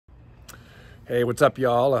Hey, what's up,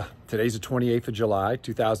 y'all? Today's the 28th of July,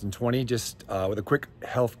 2020. Just with a quick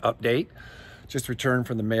health update. Just returned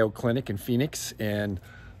from the Mayo Clinic in Phoenix, and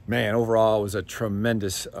man, overall it was a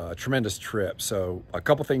tremendous trip. So a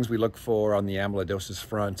couple things we look for on the amyloidosis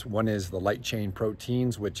front. One is the light chain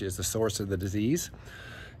proteins, which is the source of the disease.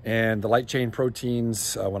 And the light chain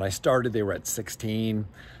proteins, when I started, they were at 16,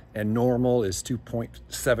 and normal is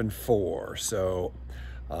 2.74. So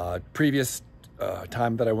previous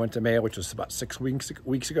time that I went to Mayo, which was about 6 weeks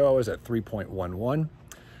ago, I was at 3.11,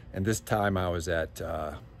 and this time I was at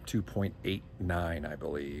 2.89, I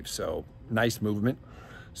believe. So nice movement.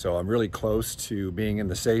 So I'm really close to being in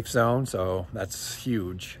the safe zone, so that's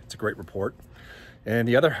huge. It's a great report. And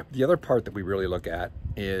the other part that we really look at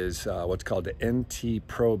is what's called the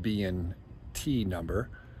NT-proBNP number,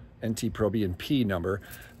 NT-proBNP number,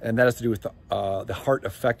 and that has to do with the heart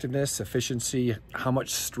effectiveness, efficiency, how much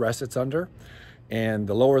stress it's under. And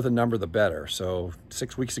the lower the number, the better. So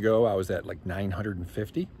 6 weeks ago, I was at like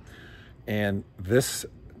 950. And this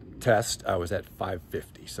test, I was at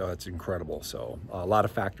 550. So that's incredible. So a lot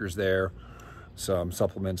of factors there. Some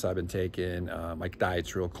supplements I've been taking. My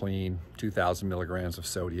diet's real clean, 2,000 milligrams of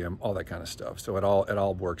sodium, all that kind of stuff. So it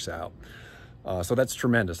all works out. So that's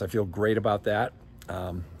tremendous. I feel great about that.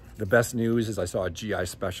 The best news is I saw a GI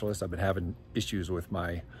specialist. I've been having issues with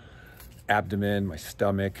my abdomen, my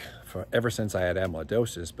stomach, ever since I had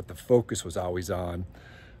amyloidosis, but the focus was always on,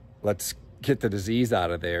 let's get the disease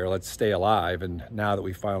out of there, let's stay alive. And now that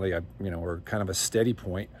we finally, we're kind of a steady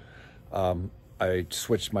point, I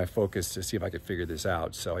switched my focus to see if I could figure this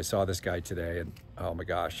out. So I saw this guy today, and oh my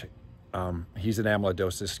gosh, he's an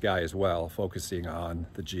amyloidosis guy as well, focusing on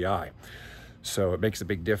the GI. So it makes a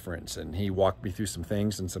big difference. And he walked me through some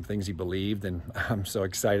things and some things he believed, and I'm so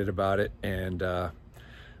excited about it. And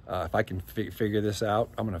if I can figure this out,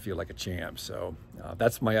 I'm gonna feel like a champ. So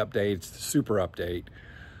that's my update. It's a super update.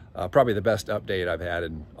 Probably the best update I've had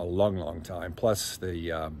in a long time, plus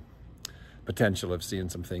the potential of seeing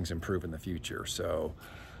some things improve in the future. So,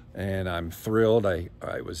 and I'm thrilled. I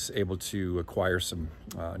was able to acquire some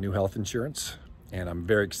new health insurance, and I'm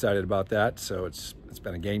very excited about that. So it's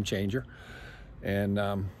been a game changer, and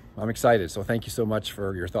I'm excited. So thank you so much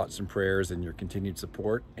for your thoughts and prayers and your continued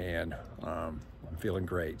support, and I'm feeling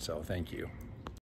great, so thank you.